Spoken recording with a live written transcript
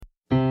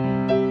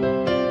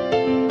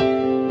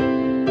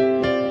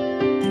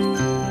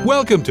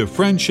Welcome to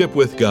Friendship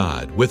with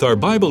God with our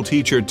Bible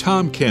teacher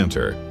Tom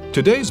Cantor.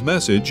 Today's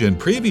message and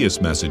previous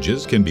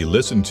messages can be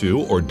listened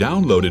to or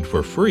downloaded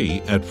for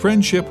free at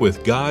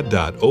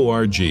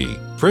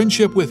friendshipwithgod.org.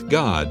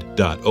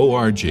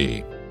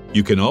 friendshipwithgod.org.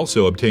 You can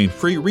also obtain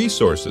free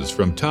resources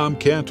from Tom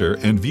Cantor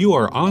and view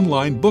our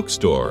online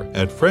bookstore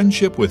at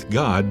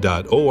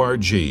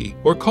friendshipwithgod.org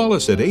or call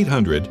us at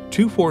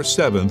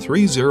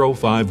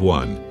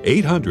 800-247-3051,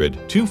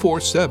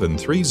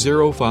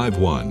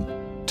 800-247-3051.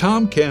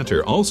 Tom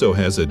Cantor also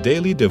has a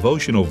daily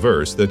devotional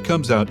verse that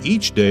comes out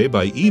each day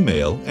by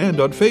email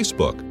and on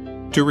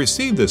Facebook. To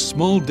receive this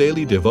small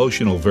daily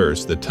devotional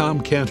verse that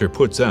Tom Cantor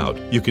puts out,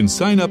 you can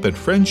sign up at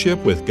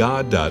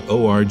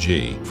friendshipwithgod.org,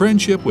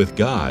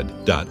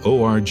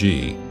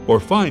 friendshipwithgod.org, or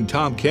find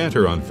Tom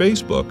Cantor on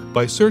Facebook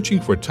by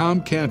searching for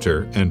Tom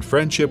Cantor and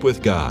Friendship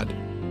with God.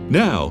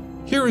 Now,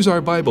 here is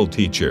our Bible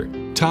teacher,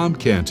 Tom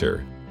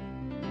Cantor.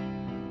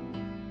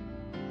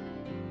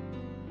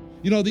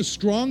 You know, the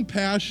strong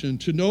passion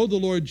to know the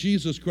Lord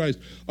Jesus Christ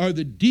are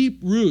the deep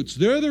roots.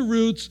 They're the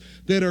roots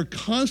that are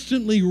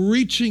constantly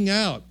reaching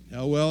out.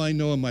 Now, well, I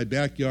know in my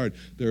backyard,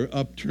 they're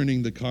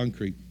upturning the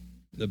concrete,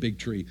 the big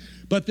tree.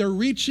 But they're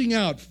reaching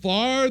out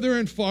farther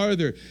and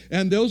farther.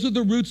 And those are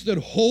the roots that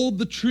hold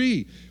the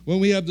tree when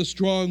we have the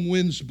strong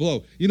winds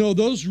blow. You know,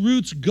 those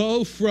roots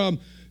go from,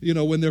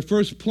 when they're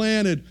first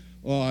planted,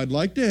 oh, I'd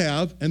like to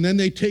have, and then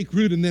they take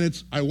root, and then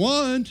it's, I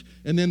want,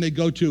 and then they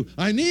go to,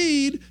 I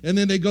need, and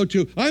then they go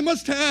to, I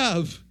must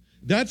have.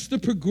 That's the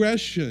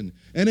progression.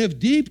 And if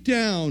deep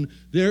down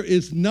there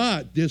is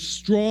not this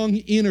strong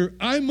inner,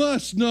 I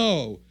must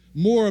know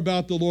more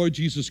about the Lord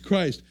Jesus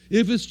Christ,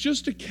 if it's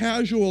just a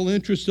casual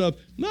interest of,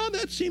 no,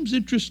 that seems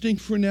interesting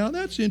for now,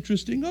 that's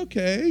interesting,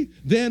 okay,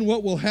 then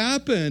what will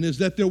happen is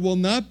that there will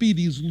not be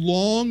these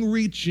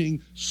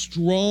long-reaching,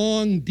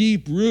 strong,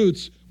 deep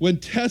roots when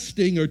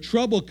testing or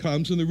trouble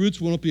comes and the roots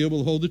won't be able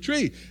to hold the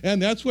tree.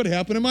 And that's what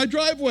happened in my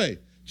driveway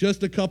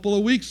just a couple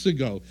of weeks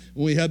ago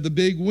when we had the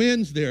big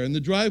winds there in the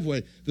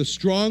driveway. The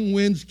strong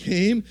winds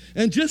came,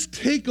 and just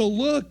take a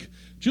look.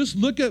 Just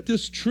look at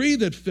this tree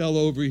that fell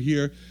over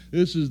here.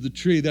 This is the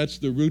tree. That's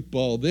the root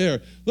ball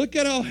there. Look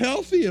at how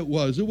healthy it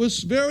was. It was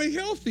very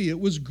healthy. It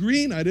was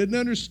green. I didn't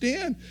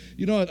understand.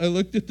 I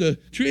looked at the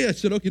tree. I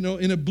said,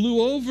 and it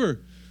blew over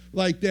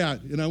like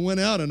that. And I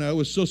went out, and I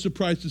was so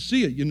surprised to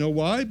see it. You know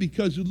why?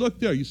 Because you look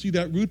there. You see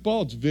that root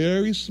ball? It's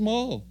very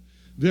small.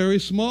 Very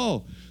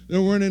small.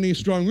 There weren't any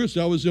strong roots.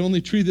 That was the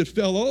only tree that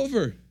fell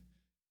over.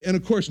 And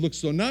of course, it looked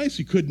so nice,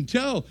 you couldn't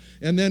tell.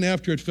 And then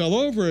after it fell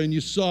over and you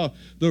saw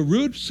the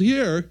roots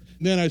here,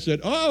 then I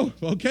said, oh,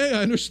 okay,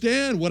 I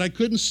understand. What I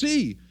couldn't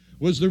see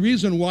was the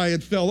reason why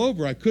it fell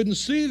over. I couldn't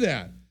see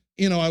that.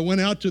 I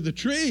went out to the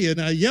tree and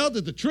I yelled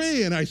at the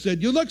tree and I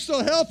said, you look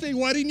so healthy,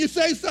 why didn't you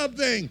say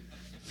something?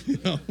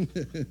 You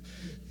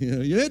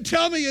didn't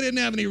tell me you didn't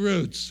have any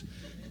roots.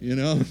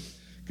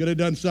 Could have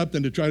done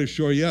something to try to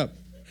shore you up.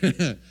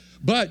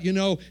 But,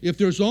 if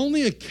there's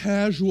only a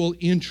casual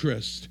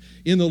interest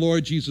in the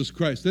Lord Jesus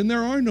Christ, then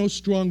there are no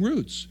strong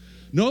roots.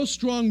 No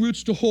strong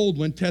roots to hold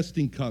when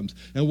testing comes.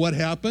 And what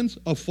happens?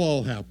 A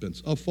fall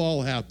happens. A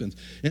fall happens.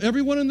 And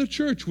everyone in the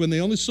church, when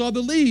they only saw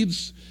the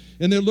leaves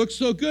and they looked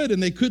so good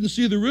and they couldn't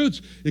see the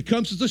roots, it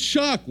comes as a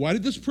shock. Why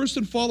did this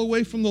person fall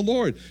away from the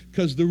Lord?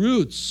 Because the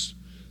roots,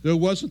 there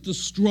wasn't the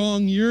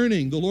strong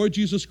yearning. The Lord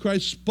Jesus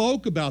Christ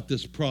spoke about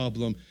this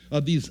problem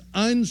of these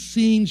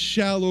unseen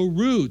shallow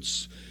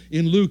roots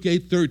in Luke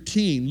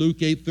 8:13. Luke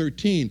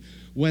 8:13.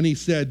 When he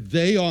said,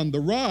 they on the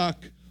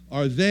rock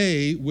are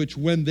they which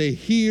when they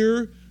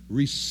hear,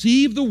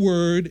 receive the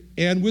word,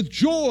 and with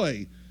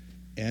joy.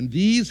 And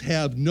these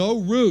have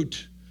no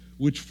root,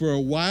 which for a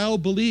while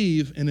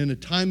believe, and in a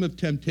time of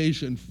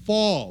temptation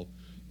fall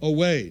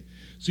away.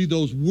 See,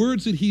 those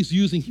words that he's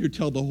using here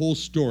tell the whole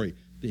story.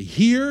 They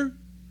hear,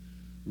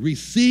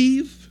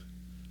 receive,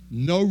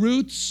 no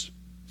roots,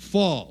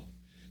 fall.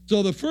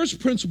 So the first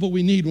principle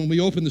we need when we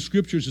open the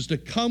scriptures is to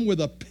come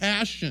with a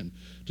passion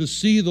to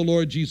see the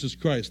Lord Jesus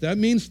Christ. That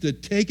means to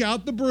take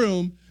out the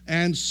broom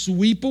and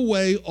sweep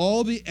away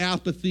all the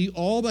apathy,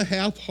 all the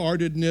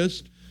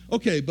half-heartedness.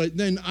 Okay, but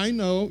then I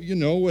know,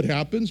 what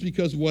happens,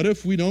 because what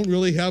if we don't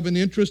really have an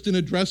interest in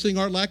addressing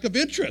our lack of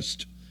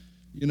interest?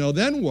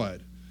 Then what?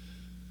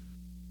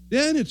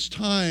 Then it's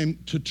time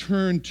to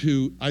turn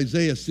to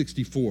Isaiah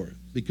 64.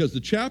 Because the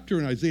chapter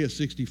in Isaiah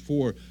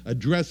 64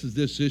 addresses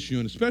this issue,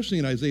 and especially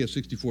in Isaiah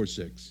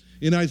 64:6.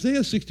 In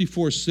Isaiah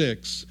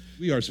 64:6,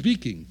 we are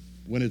speaking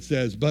when it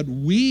says, but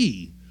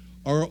we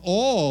are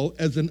all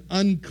as an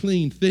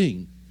unclean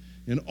thing,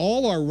 and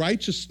all our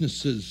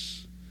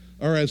righteousnesses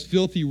are as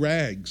filthy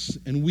rags,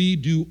 and we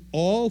do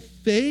all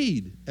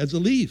fade as a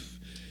leaf,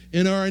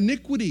 and our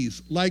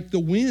iniquities, like the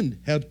wind,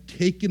 have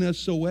taken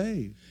us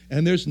away.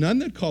 And there's none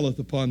that calleth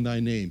upon thy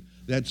name,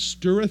 that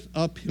stirreth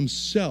up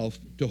himself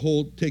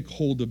to take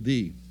hold of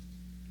thee.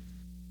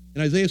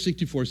 In Isaiah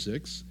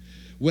 64:6,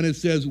 when it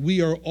says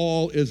we are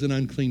all as an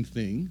unclean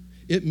thing,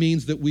 it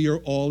means that we are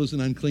all as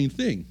an unclean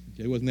thing.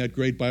 Okay, wasn't that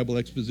great Bible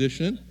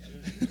exposition?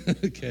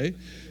 Okay,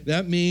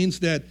 that means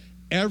that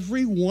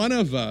every one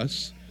of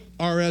us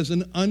are as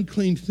an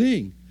unclean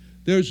thing.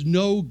 There's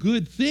no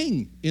good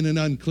thing in an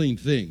unclean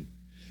thing.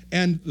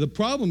 And the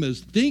problem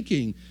is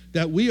thinking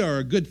that we are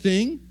a good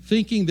thing,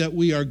 thinking that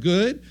we are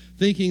good,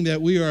 thinking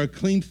that we are a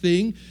clean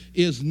thing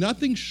is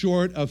nothing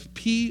short of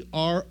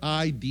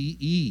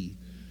P-R-I-D-E,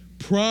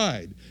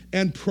 pride.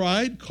 And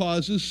pride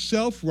causes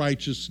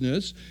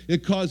self-righteousness,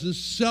 it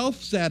causes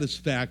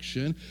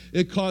self-satisfaction,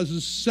 it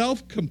causes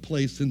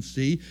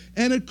self-complacency,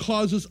 and it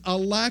causes a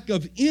lack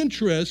of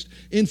interest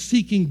in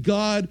seeking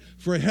God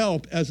for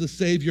help as a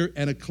Savior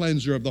and a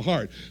cleanser of the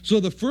heart.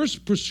 So the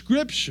first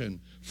prescription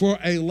for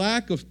a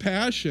lack of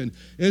passion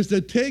is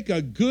to take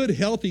a good,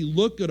 healthy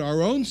look at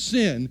our own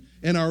sin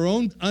and our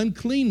own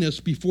uncleanness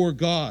before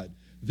God.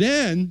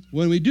 Then,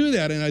 when we do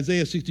that, and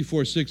Isaiah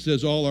 64:6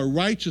 says, all our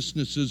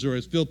righteousnesses are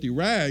as filthy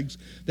rags,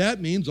 that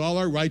means all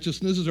our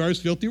righteousnesses are as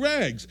filthy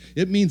rags.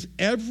 It means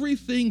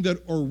everything that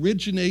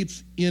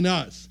originates in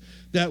us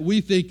that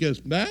we think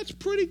is, that's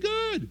pretty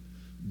good,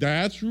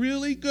 that's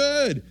really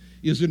good,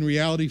 is in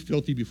reality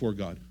filthy before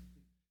God.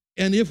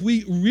 And if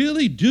we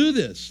really do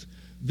this,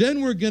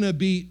 then we're going to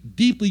be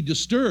deeply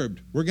disturbed.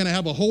 We're going to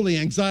have a holy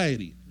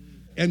anxiety.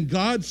 And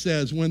God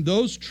says, when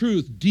those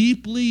truths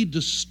deeply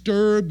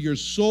disturb your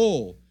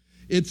soul,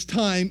 it's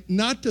time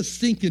not to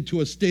sink into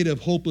a state of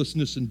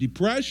hopelessness and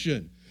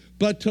depression,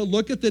 but to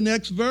look at the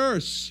next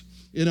verse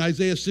in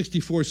Isaiah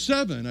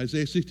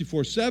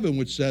 64:7,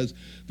 which says,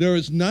 there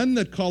is none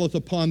that calleth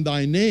upon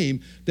thy name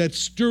that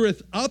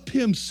stirreth up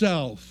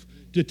himself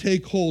to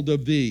take hold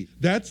of thee.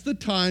 That's the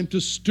time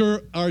to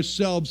stir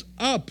ourselves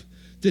up,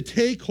 to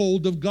take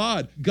hold of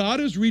God. God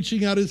is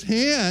reaching out his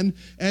hand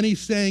and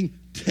he's saying,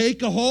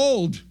 take a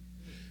hold.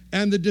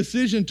 And the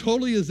decision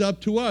totally is up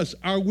to us.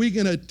 Are we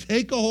going to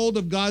take a hold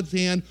of God's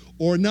hand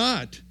or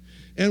not?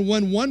 And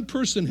when one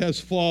person has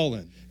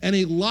fallen and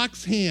he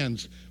locks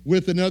hands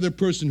with another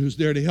person who's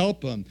there to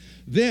help him,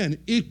 then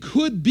it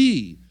could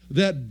be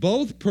that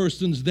both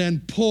persons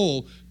then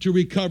pull to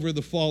recover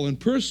the fallen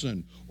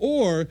person.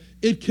 Or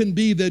it can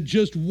be that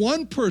just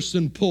one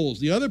person pulls,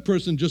 the other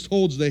person just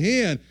holds the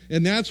hand,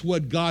 and that's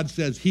what God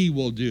says he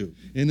will do.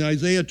 In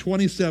Isaiah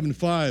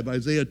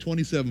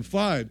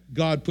 27:5,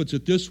 God puts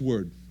it this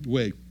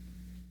way,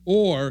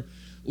 or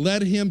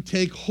let him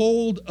take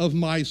hold of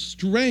my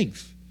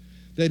strength,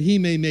 that he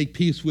may make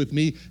peace with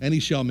me, and he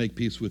shall make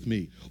peace with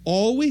me.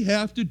 All we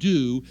have to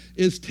do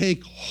is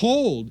take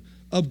hold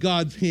of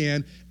God's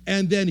hand,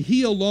 and then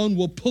he alone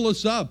will pull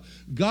us up.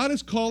 God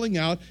is calling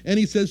out, and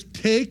he says,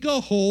 take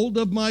a hold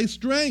of my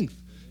strength.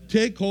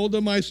 Take hold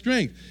of my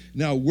strength.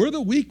 Now, we're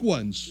the weak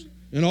ones,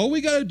 and all we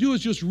got to do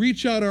is just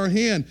reach out our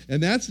hand, and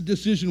that's the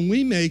decision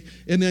we make,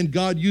 and then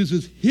God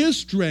uses his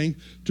strength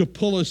to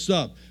pull us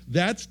up.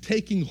 That's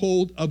taking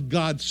hold of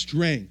God's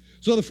strength.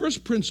 So the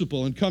first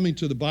principle in coming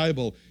to the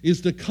Bible is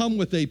to come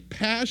with a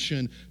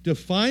passion to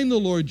find the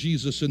Lord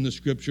Jesus in the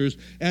Scriptures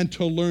and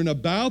to learn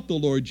about the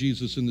Lord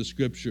Jesus in the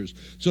Scriptures.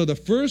 So the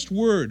first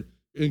word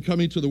in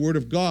coming to the Word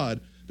of God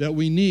that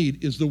we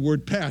need is the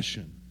word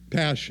passion.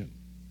 Passion.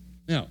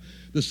 Now,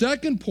 the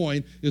second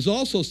point is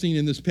also seen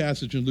in this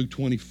passage in Luke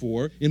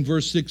 24 in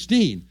verse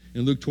 16.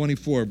 In Luke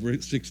 24,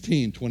 verse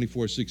 16,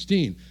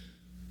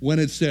 when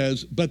it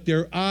says, but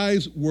their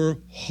eyes were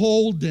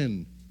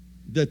holden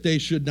that they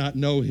should not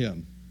know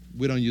him.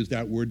 We don't use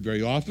that word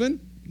very often.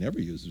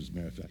 Never use it, as a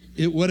matter of fact.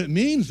 What it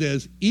means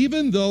is,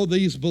 even though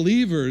those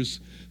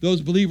believers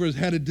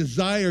had a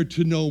desire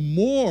to know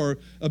more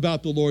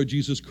about the Lord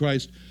Jesus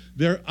Christ,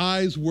 their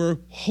eyes were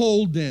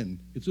holden.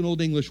 It's an Old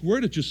English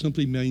word. It just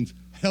simply means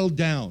held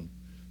down.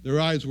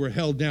 Their eyes were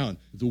held down.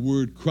 The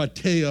word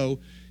krateo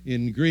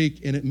in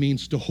Greek, and it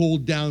means to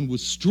hold down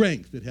with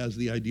strength. It has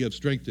the idea of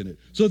strength in it.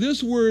 So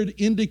this word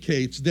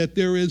indicates that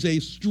there is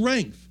a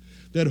strength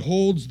that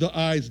holds the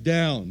eyes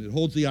down. It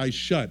holds the eyes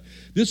shut.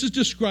 This is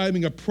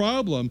describing a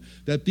problem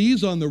that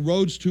these on the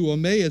roads to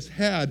Emmaus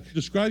had,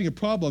 describing a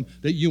problem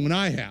that you and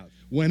I have.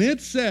 When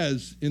it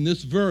says in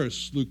this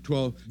verse, Luke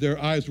 12,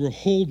 their eyes were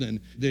holden,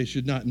 they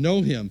should not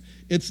know him,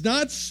 it's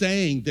not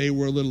saying they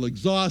were a little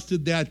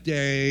exhausted that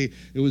day,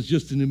 it was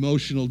just an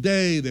emotional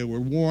day, they were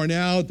worn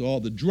out, all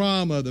the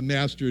drama, the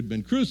master had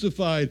been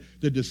crucified,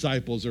 the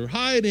disciples are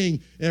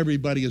hiding,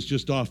 everybody is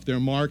just off their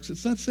marks.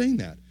 It's not saying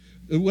that.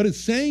 What it's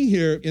saying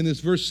here in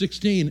this verse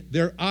 16,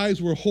 their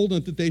eyes were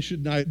holden that they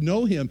should not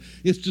know him,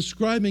 it's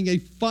describing a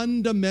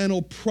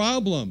fundamental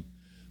problem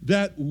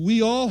that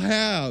we all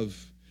have.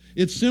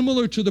 It's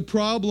similar to the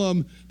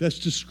problem that's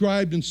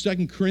described in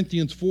 2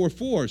 Corinthians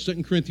 4:4.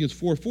 2 Corinthians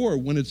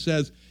 4:4, when it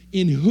says,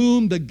 in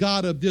whom the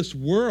God of this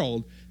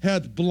world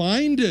hath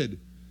blinded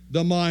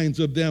the minds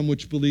of them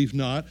which believe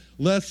not,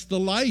 lest the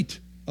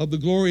light of the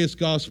glorious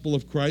gospel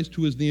of Christ,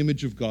 who is the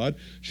image of God,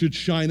 should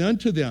shine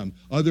unto them.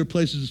 Other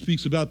places it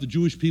speaks about the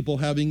Jewish people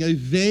having a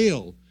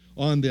veil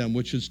on them,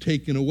 which is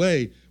taken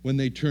away when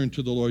they turn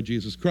to the Lord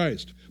Jesus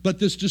Christ. But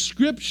this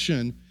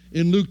description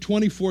in Luke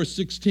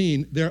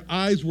 24:16, their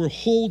eyes were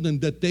holden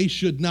that they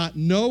should not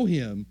know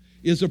him,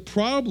 is a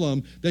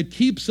problem that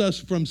keeps us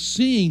from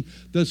seeing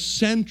the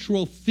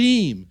central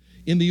theme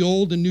in the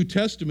Old and New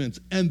Testaments,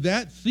 and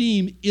that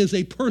theme is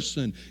a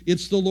person.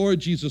 It's the Lord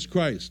Jesus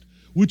Christ,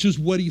 which is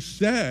what he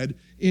said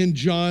in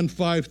John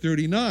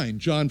 5:39.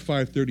 John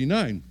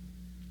 5:39,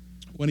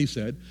 when he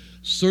said,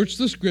 "Search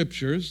the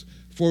Scriptures,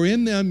 for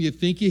in them you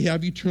think ye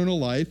have eternal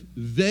life.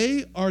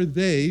 They are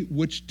they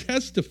which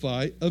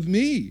testify of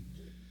me."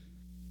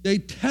 They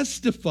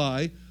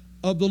testify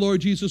of the Lord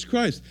Jesus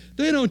Christ.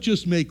 They don't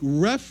just make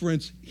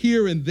reference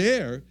here and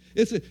there.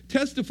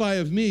 Testify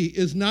of me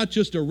is not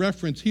just a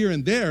reference here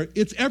and there,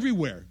 it's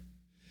everywhere.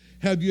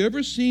 Have you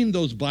ever seen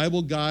those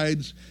Bible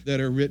guides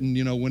that are written,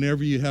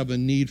 whenever you have a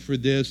need for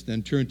this,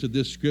 then turn to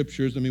this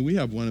scriptures? I mean, we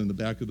have one in the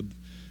back of the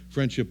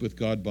Friendship with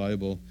God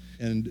Bible.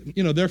 And,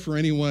 they're for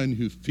anyone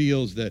who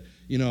feels that,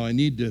 I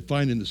need to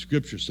find in the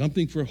scriptures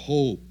something for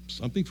hope,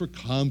 something for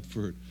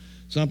comfort,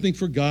 something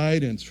for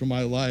guidance for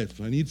my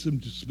life. I need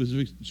some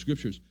specific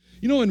scriptures.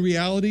 In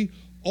reality,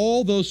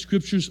 all those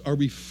scriptures are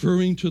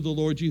referring to the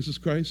Lord Jesus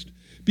Christ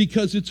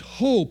because it's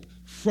hope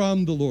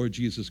from the Lord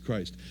Jesus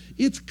Christ.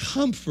 It's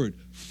comfort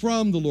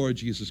from the Lord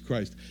Jesus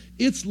Christ.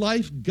 It's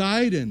life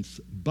guidance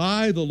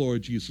by the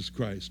Lord Jesus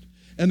Christ.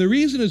 And the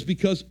reason is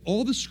because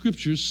all the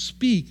scriptures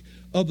speak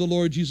of the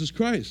Lord Jesus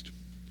Christ.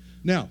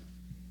 Now,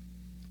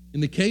 in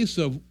the case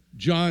of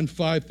John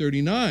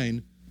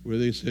 5:39, where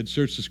they said,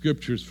 "Search the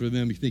scriptures, for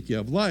them you think you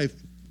have life,"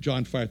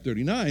 John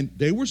 5:39,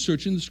 they were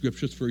searching the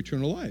scriptures for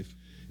eternal life.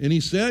 And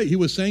he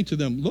was saying to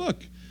them,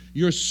 look,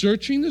 you're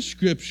searching the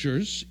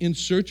scriptures in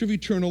search of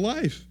eternal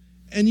life.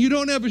 And you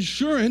don't have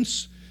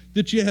assurance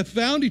that you have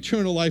found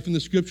eternal life in the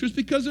scriptures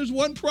because there's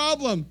one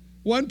problem.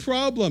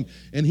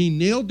 And he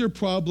nailed their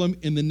problem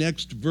in the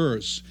next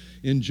verse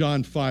in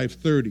John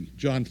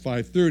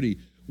 5:30,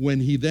 when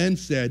he then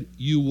said,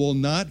 "You will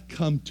not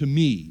come to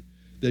me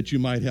that you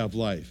might have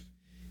life."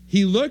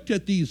 He looked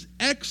at these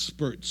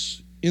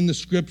experts in the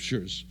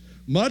scriptures,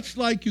 much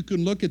like you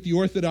can look at the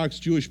Orthodox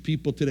Jewish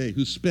people today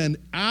who spend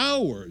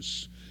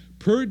hours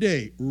per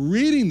day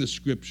reading the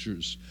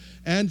scriptures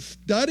and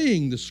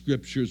studying the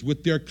scriptures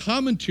with their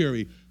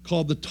commentary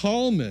called the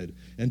Talmud.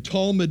 And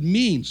Talmud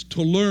means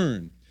to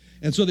learn.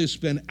 And so they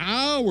spend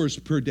hours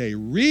per day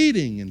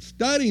reading and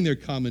studying their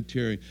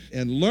commentary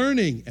and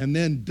learning and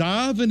then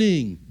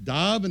davening.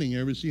 Davening,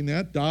 ever seen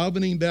that?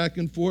 Davening back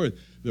and forth.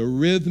 The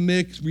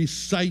rhythmic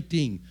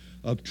reciting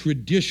of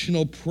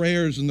traditional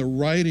prayers in the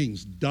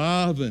writings.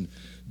 Daven.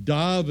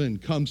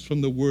 Daven comes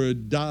from the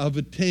word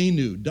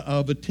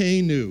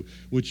da'avatenu,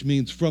 which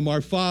means from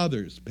our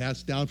fathers,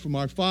 passed down from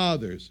our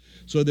fathers.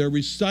 So they're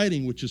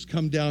reciting, which has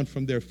come down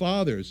from their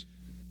fathers.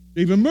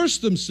 They've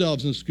immersed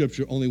themselves in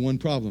Scripture. Only one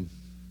problem.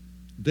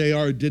 They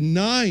are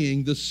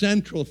denying the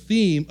central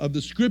theme of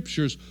the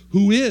Scriptures,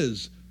 who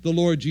is the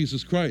Lord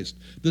Jesus Christ.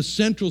 The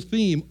central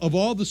theme of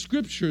all the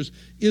Scriptures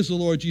is the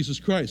Lord Jesus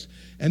Christ.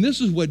 And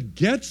this is what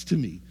gets to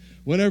me.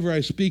 Whenever I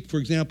speak, for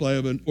example, I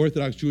have an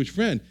Orthodox Jewish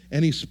friend,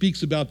 and he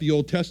speaks about the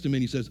Old Testament.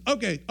 He says,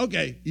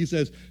 okay. He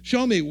says,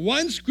 show me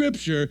one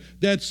scripture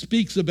that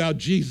speaks about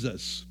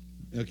Jesus.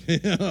 Okay.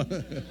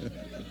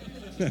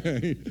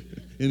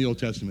 In the Old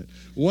Testament.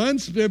 One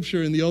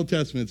scripture in the Old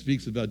Testament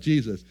speaks about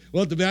Jesus.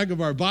 Well, at the back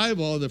of our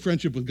Bible, the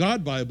Friendship with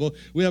God Bible,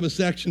 we have a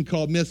section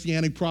called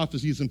Messianic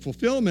Prophecies and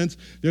Fulfillments.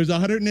 There's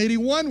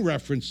 181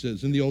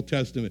 references in the Old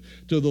Testament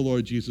to the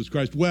Lord Jesus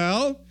Christ.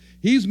 Well,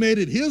 he's made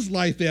it his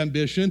life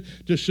ambition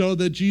to show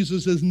that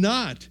Jesus is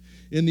not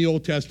in the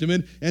Old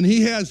Testament, and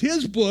he has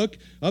his book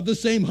of the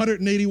same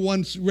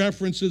 181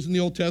 references in the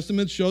Old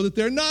Testament show that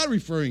they're not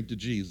referring to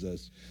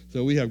Jesus.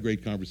 So we have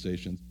great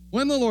conversations.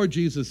 When the Lord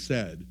Jesus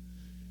said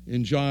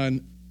in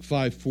John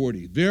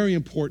 5:40, very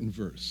important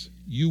verse,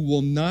 "You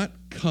will not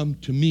come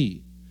to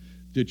me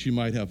that you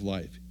might have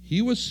life,"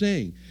 he was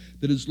saying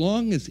that as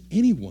long as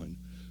anyone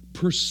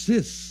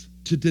persists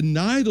to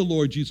deny the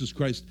Lord Jesus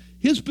Christ,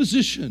 his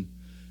position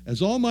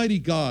as Almighty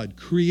God,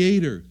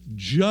 Creator,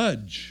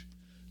 Judge,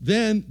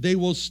 then they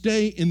will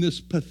stay in this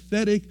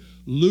pathetic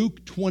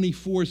Luke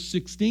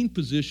 24:16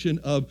 position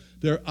of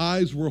their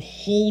eyes were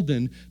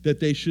holden that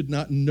they should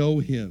not know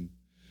him.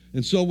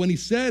 And so when he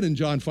said in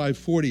John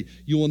 5:40,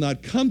 "You will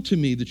not come to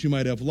me that you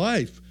might have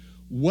life,"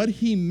 what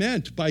he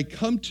meant by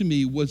come to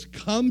me was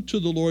come to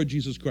the Lord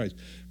Jesus Christ.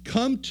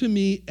 Come to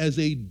me as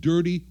a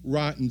dirty,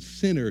 rotten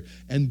sinner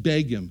and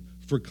beg him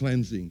for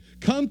cleansing.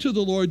 Come to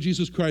the Lord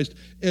Jesus Christ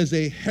as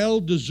a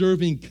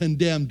hell-deserving,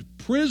 condemned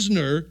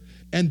prisoner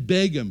and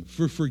beg him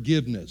for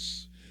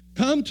forgiveness.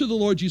 Come to the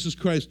Lord Jesus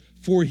Christ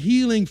for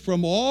healing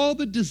from all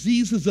the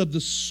diseases of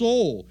the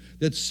soul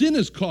that sin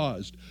has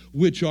caused,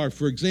 which are,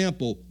 for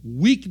example,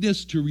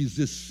 weakness to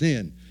resist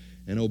sin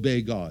and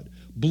obey God,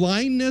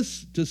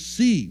 blindness to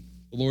see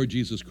the Lord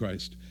Jesus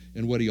Christ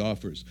and what he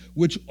offers,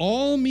 which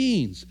all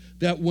means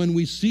that when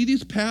we see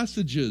these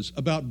passages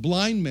about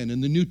blind men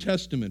in the New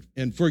Testament,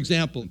 and for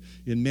example,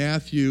 in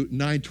Matthew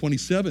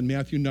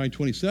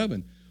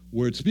 9:27,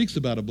 where it speaks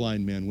about a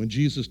blind man, when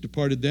Jesus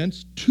departed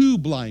thence, 2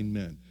 blind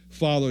men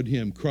followed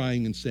him,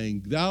 crying and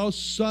saying, "Thou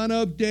Son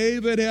of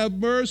David, have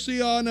mercy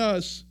on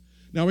us."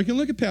 Now, we can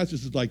look at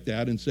passages like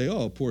that and say,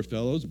 oh, poor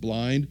fellows,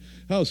 blind,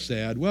 how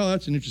sad. Well,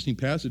 that's an interesting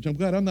passage. I'm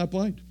glad I'm not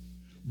blind.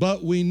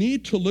 But we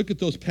need to look at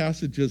those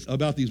passages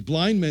about these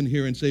blind men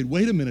here and say,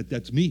 wait a minute,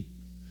 that's me.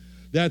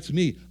 That's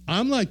me.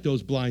 I'm like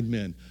those blind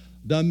men.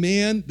 The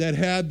man that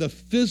had the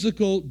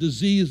physical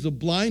disease of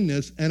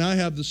blindness, and I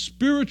have the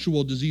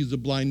spiritual disease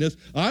of blindness.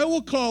 I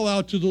will call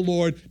out to the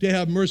Lord to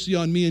have mercy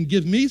on me and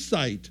give me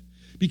sight.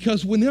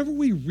 Because whenever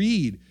we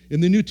read in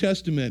the New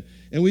Testament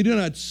and we do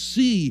not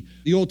see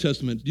the Old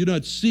Testament, do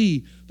not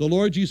see the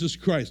Lord Jesus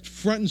Christ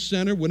front and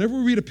center, whenever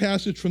we read a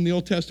passage from the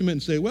Old Testament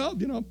and say, well,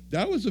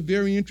 that was a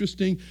very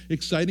interesting,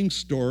 exciting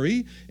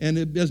story, and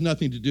it has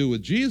nothing to do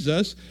with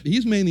Jesus,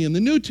 he's mainly in the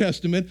New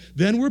Testament,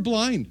 then we're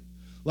blind.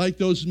 Like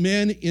those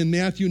men in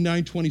Matthew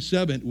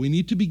 9:27, we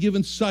need to be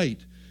given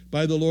sight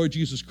by the Lord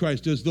Jesus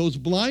Christ, as those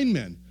blind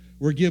men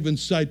were given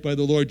sight by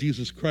the Lord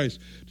Jesus Christ,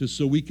 just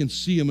so we can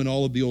see him in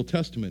all of the Old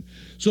Testament.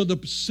 So the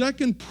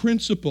second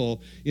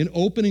principle in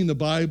opening the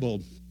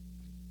Bible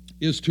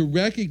is to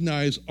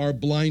recognize our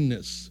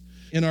blindness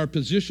and our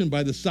position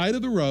by the side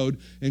of the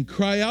road and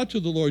cry out to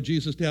the Lord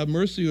Jesus to have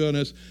mercy on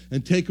us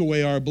and take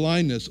away our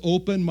blindness.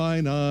 Open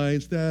mine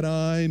eyes that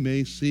I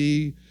may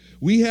see.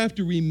 We have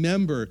to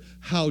remember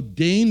how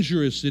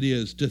dangerous it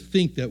is to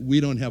think that we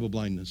don't have a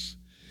blindness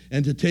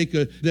and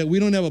that we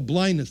don't have a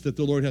blindness that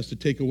the Lord has to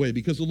take away.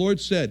 Because the Lord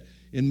said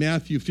in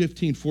Matthew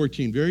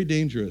 15:14, very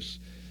dangerous,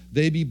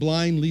 they be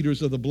blind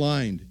leaders of the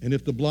blind, and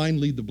if the blind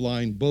lead the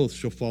blind, both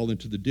shall fall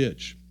into the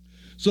ditch.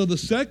 So the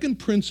second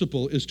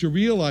principle is to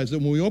realize that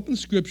when we open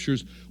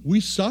scriptures, we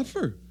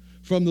suffer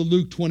from the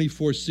Luke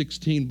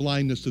 24:16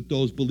 blindness that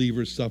those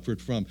believers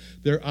suffered from.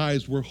 Their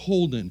eyes were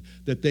holden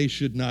that they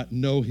should not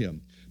know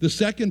him. The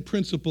second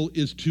principle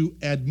is to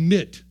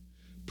admit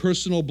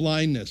personal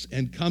blindness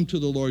and come to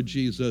the Lord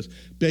Jesus,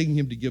 begging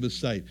him to give us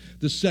sight.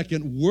 The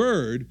second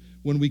word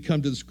when we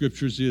come to the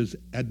scriptures is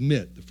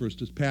admit. The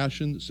first is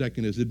passion. The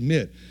second is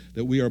admit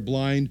that we are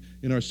blind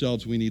in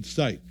ourselves. We need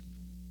sight.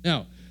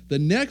 Now, the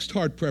next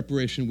heart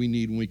preparation we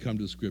need when we come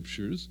to the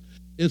scriptures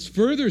is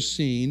further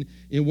seen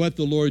in what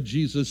the Lord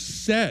Jesus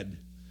said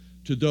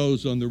to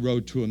those on the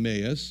road to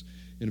Emmaus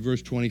in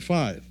verse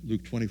 25,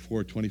 Luke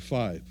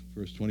 24:25,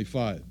 verse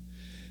 25.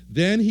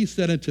 Then he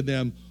said unto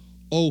them,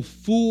 O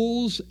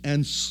fools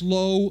and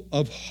slow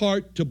of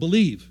heart to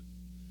believe.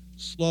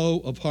 Slow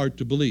of heart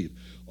to believe.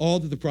 All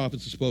that the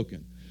prophets have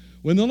spoken.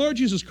 When the Lord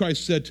Jesus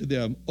Christ said to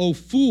them, O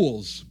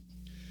fools,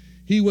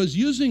 he was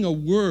using a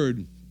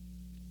word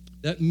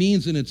that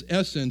means in its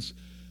essence,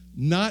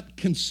 not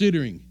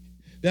considering.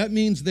 That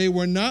means they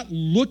were not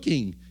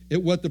looking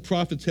at what the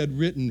prophets had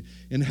written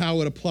and how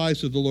it applies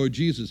to the Lord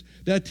Jesus.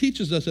 That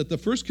teaches us that the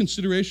first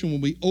consideration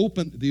when we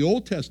open the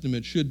Old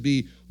Testament should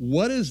be,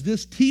 what is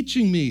this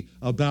teaching me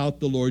about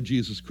the Lord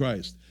Jesus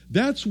Christ?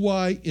 That's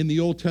why in the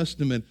Old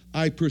Testament,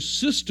 I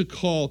persist to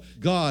call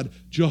God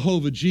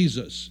Jehovah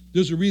Jesus.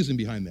 There's a reason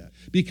behind that.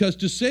 Because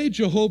to say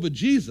Jehovah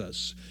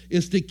Jesus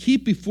is to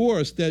keep before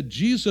us that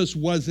Jesus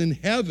was in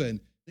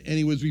heaven, and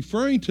he was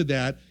referring to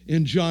that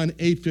in John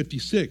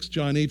 8:56.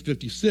 John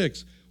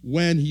 8:56,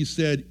 when he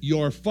said,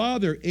 your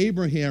father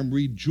Abraham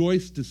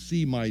rejoiced to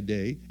see my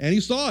day, and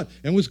he saw it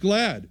and was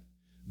glad.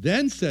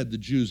 Then said the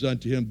Jews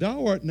unto him,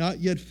 thou art not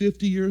yet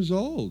 50 years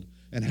old,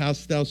 and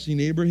hast thou seen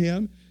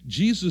Abraham?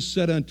 Jesus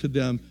said unto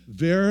them,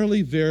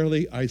 verily,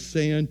 verily, I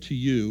say unto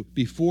you,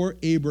 before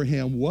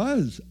Abraham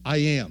was, I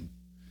am.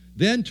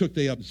 Then took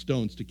they up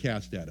stones to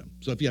cast at him.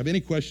 So if you have any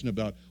question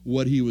about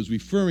what he was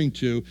referring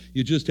to,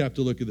 you just have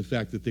to look at the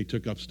fact that they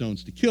took up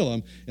stones to kill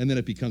him, and then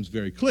it becomes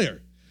very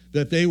clear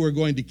that they were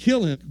going to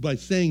kill him by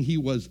saying he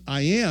was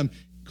I am,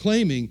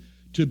 claiming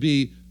to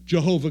be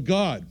Jehovah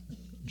God,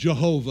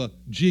 Jehovah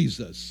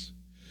Jesus.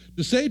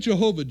 To say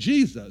Jehovah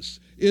Jesus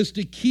is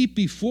to keep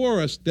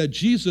before us that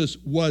Jesus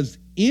was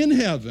in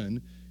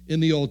heaven in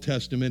the Old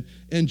Testament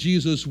and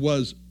Jesus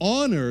was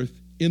on earth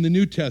in the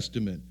New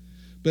Testament.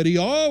 But he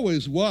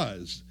always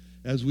was,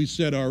 as we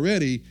said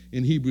already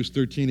in Hebrews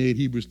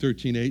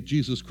 13:8,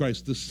 Jesus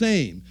Christ the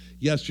same,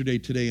 yesterday,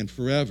 today, and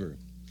forever.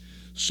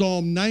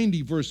 Psalm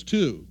 90, verse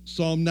 2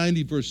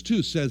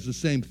 says the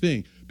same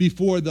thing.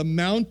 Before the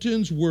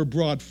mountains were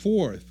brought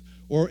forth,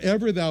 or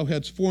ever thou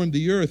hadst formed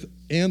the earth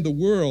and the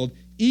world,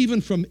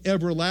 even from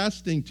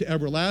everlasting to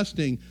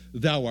everlasting,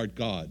 thou art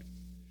God.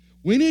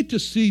 We need to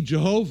see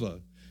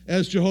Jehovah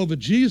as Jehovah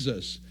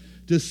Jesus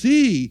to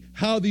see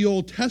how the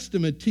Old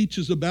Testament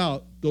teaches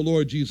about the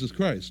Lord Jesus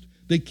Christ.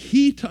 The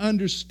key to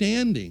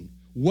understanding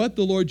what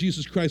the Lord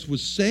Jesus Christ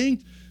was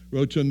saying,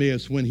 wrote to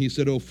Emmaus when he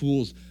said, O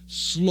fools,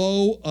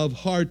 slow of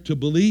heart to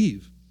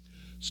believe.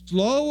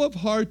 Slow of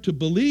heart to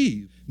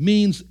believe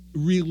means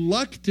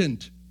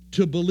reluctant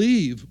to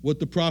believe what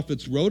the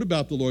prophets wrote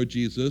about the Lord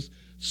Jesus.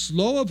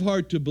 Slow of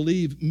heart to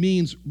believe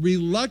means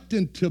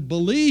reluctant to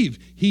believe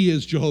he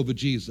is Jehovah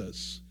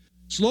Jesus.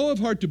 Slow of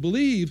heart to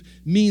believe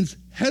means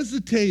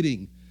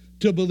hesitating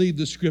to believe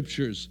the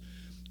scriptures.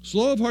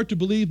 Slow of heart to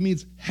believe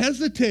means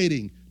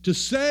hesitating to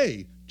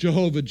say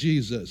Jehovah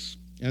Jesus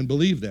and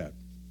believe that.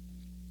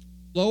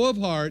 Slow of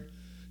heart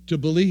to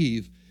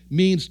believe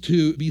means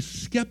to be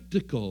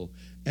skeptical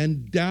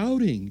and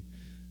doubting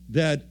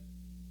that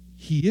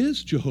he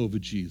is Jehovah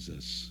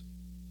Jesus.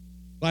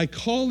 By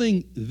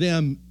calling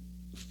them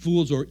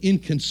fools or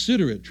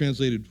inconsiderate,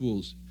 translated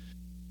fools.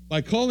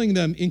 By calling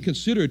them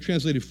inconsiderate,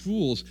 translated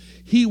fools,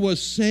 he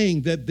was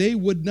saying that they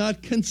would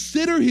not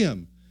consider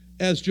him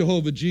as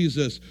Jehovah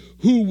Jesus,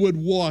 who would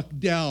walk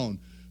down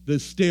the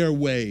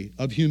stairway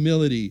of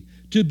humility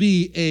to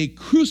be a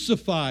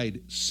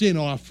crucified sin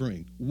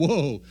offering.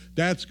 Whoa,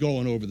 that's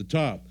going over the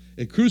top.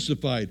 A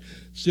crucified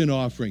sin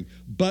offering.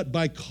 But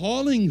by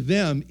calling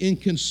them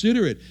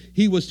inconsiderate,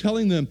 he was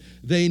telling them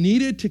they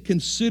needed to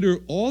consider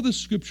all the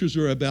scriptures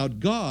are about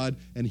God,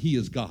 and he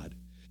is God.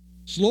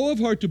 Slow of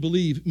heart to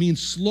believe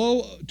means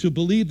slow to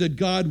believe that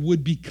God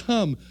would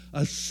become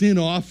a sin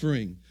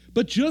offering.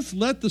 But just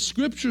let the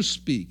scriptures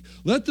speak.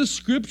 Let the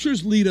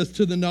scriptures lead us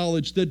to the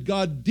knowledge that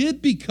God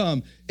did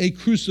become a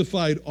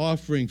crucified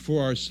offering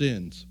for our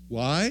sins.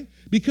 Why?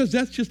 Because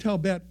that's just how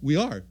bad we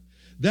are.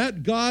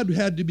 That God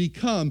had to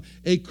become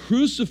a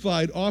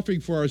crucified offering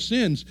for our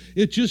sins,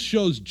 it just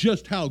shows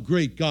just how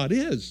great God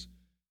is.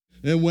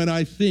 And when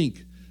I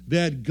think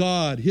that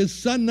God, his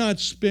son not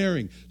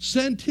sparing,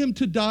 sent him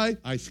to die,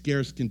 I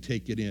scarce can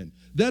take it in.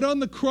 That on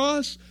the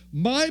cross,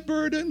 my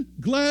burden,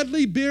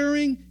 gladly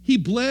bearing, he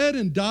bled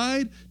and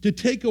died to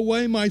take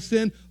away my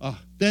sin.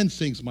 Then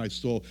sings my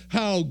soul,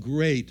 how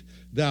great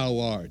thou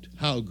art,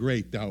 how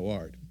great thou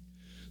art.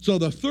 So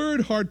the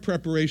third heart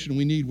preparation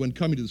we need when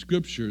coming to the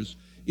scriptures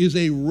is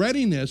a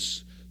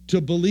readiness to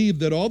believe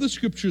that all the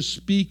scriptures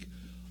speak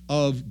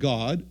of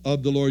God,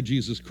 of the Lord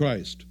Jesus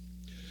Christ.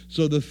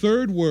 So the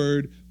third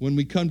word when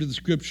we come to the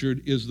scripture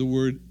is the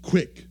word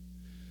quick.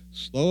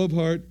 Slow of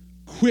heart,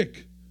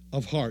 quick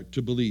of heart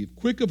to believe.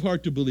 Quick of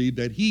heart to believe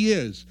that he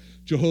is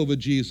Jehovah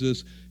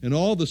Jesus, and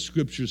all the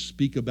scriptures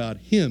speak about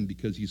him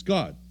because he's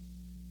God.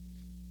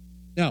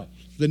 Now,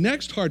 the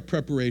next heart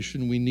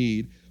preparation we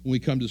need when we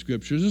come to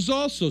scriptures is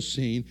also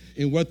seen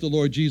in what the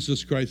Lord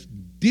Jesus Christ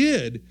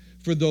did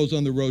for those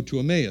on the road to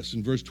Emmaus.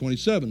 In verse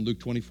 27, Luke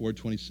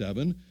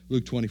 24:27,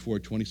 Luke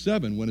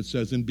 24:27, when it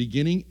says, "In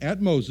beginning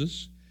at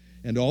Moses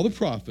and all the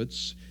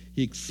prophets,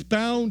 he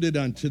expounded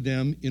unto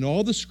them in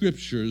all the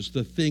scriptures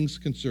the things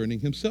concerning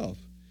himself."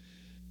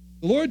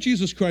 The Lord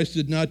Jesus Christ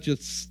did not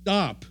just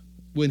stop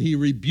when he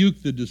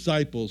rebuked the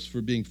disciples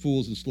for being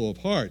fools and slow of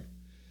heart,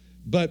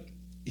 but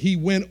he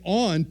went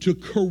on to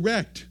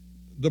correct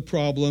the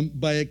problem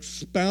by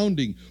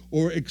expounding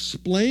or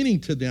explaining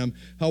to them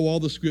how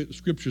all the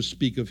scriptures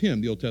speak of him,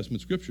 the Old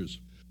Testament scriptures.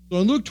 So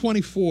in Luke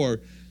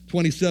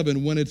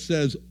 24:27, when it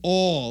says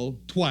all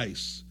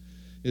twice,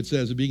 it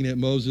says, beginning at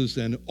Moses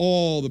and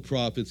all the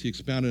prophets, he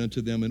expounded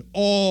unto them in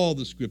all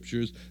the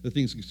scriptures, the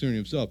things concerning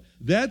himself.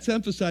 That's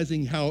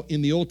emphasizing how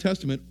in the Old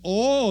Testament,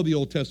 all the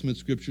Old Testament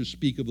scriptures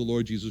speak of the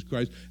Lord Jesus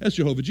Christ as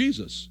Jehovah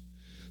Jesus.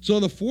 So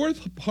the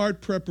fourth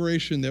part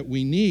preparation that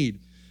we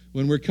need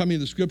when we're coming to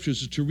the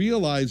scriptures is to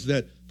realize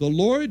that the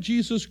Lord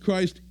Jesus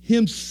Christ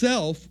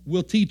himself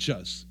will teach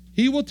us.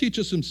 He will teach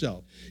us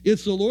himself.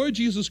 It's the Lord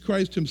Jesus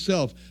Christ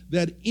himself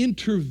that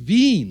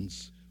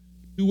intervenes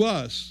to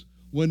us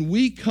when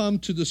we come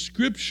to the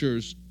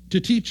scriptures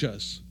to teach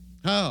us.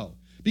 How?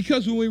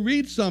 Because when we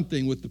read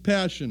something with the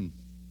passion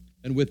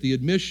and with the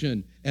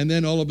admission, and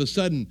then all of a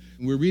sudden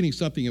we're reading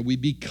something and we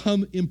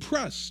become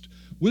impressed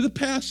with a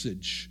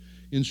passage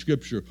in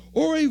Scripture,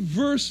 or a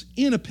verse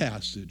in a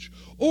passage,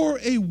 or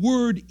a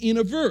word in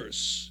a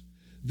verse,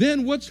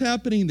 then what's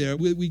happening there?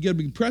 We get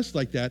impressed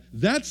like that.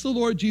 That's the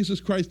Lord Jesus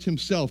Christ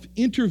himself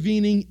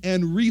intervening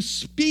and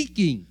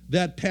re-speaking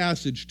that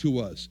passage to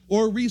us,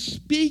 or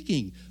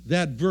re-speaking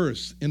that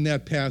verse in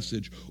that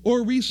passage,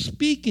 or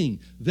re-speaking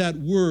that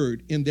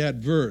word in that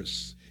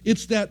verse.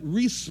 It's that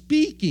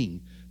re-speaking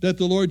that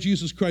the Lord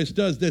Jesus Christ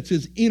does. That's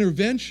his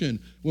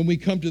intervention when we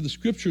come to the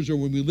scriptures or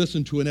when we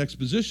listen to an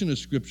exposition of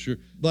scripture.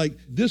 Like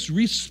this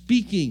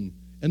re-speaking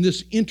and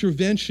this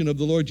intervention of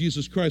the Lord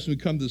Jesus Christ when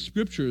we come to the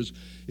scriptures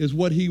is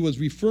what he was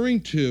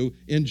referring to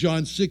in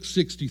John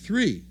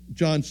 6:63.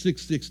 John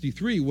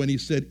 6:63, when he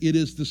said, "It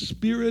is the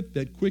Spirit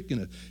that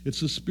quickeneth." It's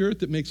the Spirit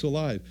that makes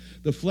alive.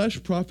 "The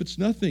flesh profits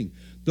nothing.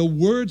 The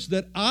words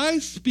that I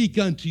speak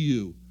unto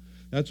you,"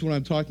 that's what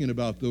I'm talking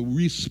about, the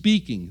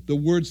re-speaking. "The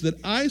words that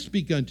I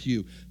speak unto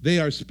you, they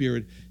are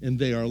spirit and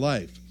they are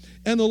life."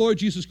 And the Lord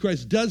Jesus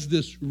Christ does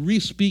this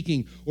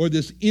re-speaking or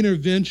this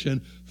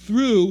intervention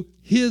through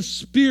his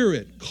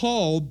Spirit,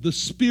 called the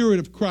Spirit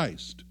of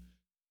Christ.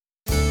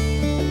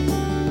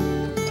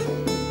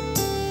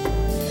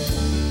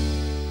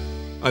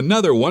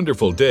 Another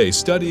wonderful day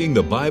studying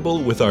the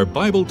Bible with our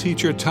Bible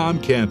teacher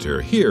Tom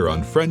Cantor here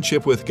on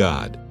Friendship with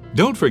God.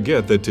 Don't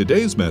forget that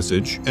today's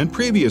message and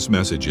previous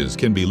messages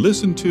can be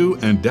listened to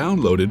and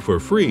downloaded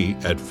for free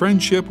at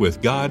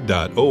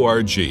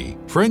friendshipwithgod.org.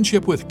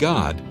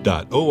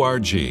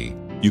 friendshipwithgod.org.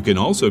 You can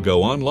also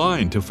go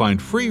online to find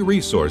free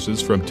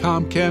resources from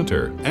Tom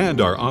Cantor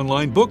and our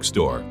online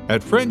bookstore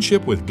at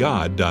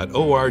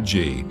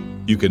friendshipwithgod.org.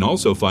 You can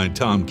also find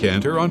Tom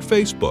Cantor on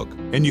Facebook,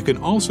 and you can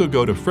also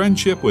go to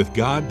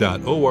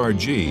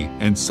friendshipwithgod.org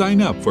and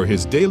sign up for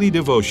his daily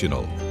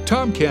devotional.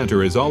 Tom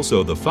Cantor is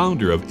also the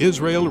founder of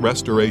Israel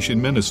Restoration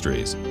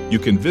Ministries. You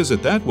can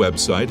visit that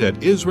website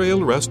at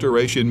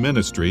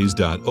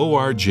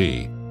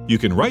israelrestorationministries.org. You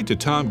can write to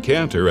Tom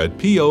Cantor at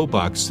P.O.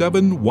 Box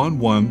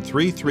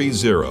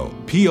 711330,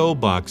 P.O.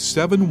 Box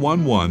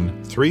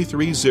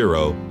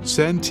 711330,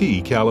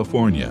 Santee,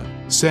 California.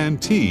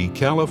 Santee,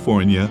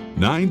 California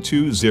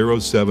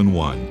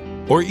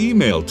 92071. Or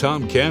email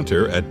Tom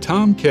Cantor at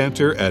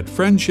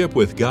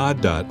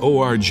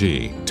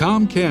tomcantor@friendshipwithgod.org,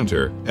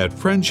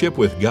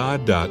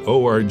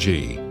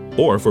 tomcantor@friendshipwithgod.org.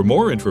 Or for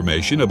more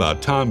information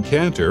about Tom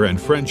Cantor and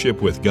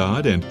Friendship with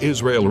God and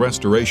Israel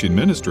Restoration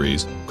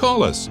Ministries,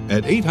 call us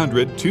at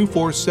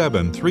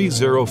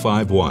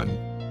 800-247-3051.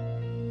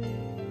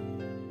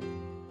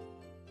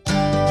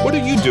 What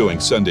are you doing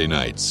Sunday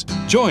nights?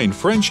 Join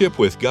Friendship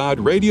with God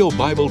radio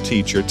Bible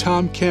teacher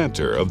Tom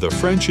Cantor of the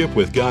Friendship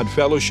with God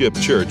Fellowship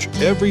Church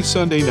every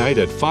Sunday night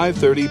at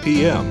 5:30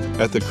 p.m.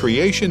 at the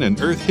Creation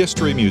and Earth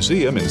History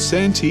Museum in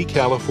Santee,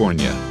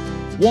 California.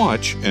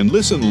 Watch and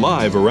listen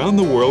live around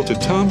the world to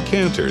Tom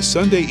Cantor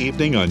Sunday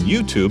evening on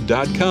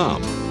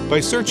YouTube.com by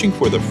searching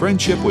for the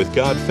Friendship with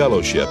God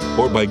Fellowship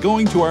or by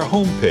going to our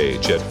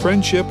homepage at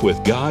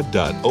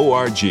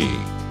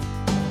friendshipwithgod.org.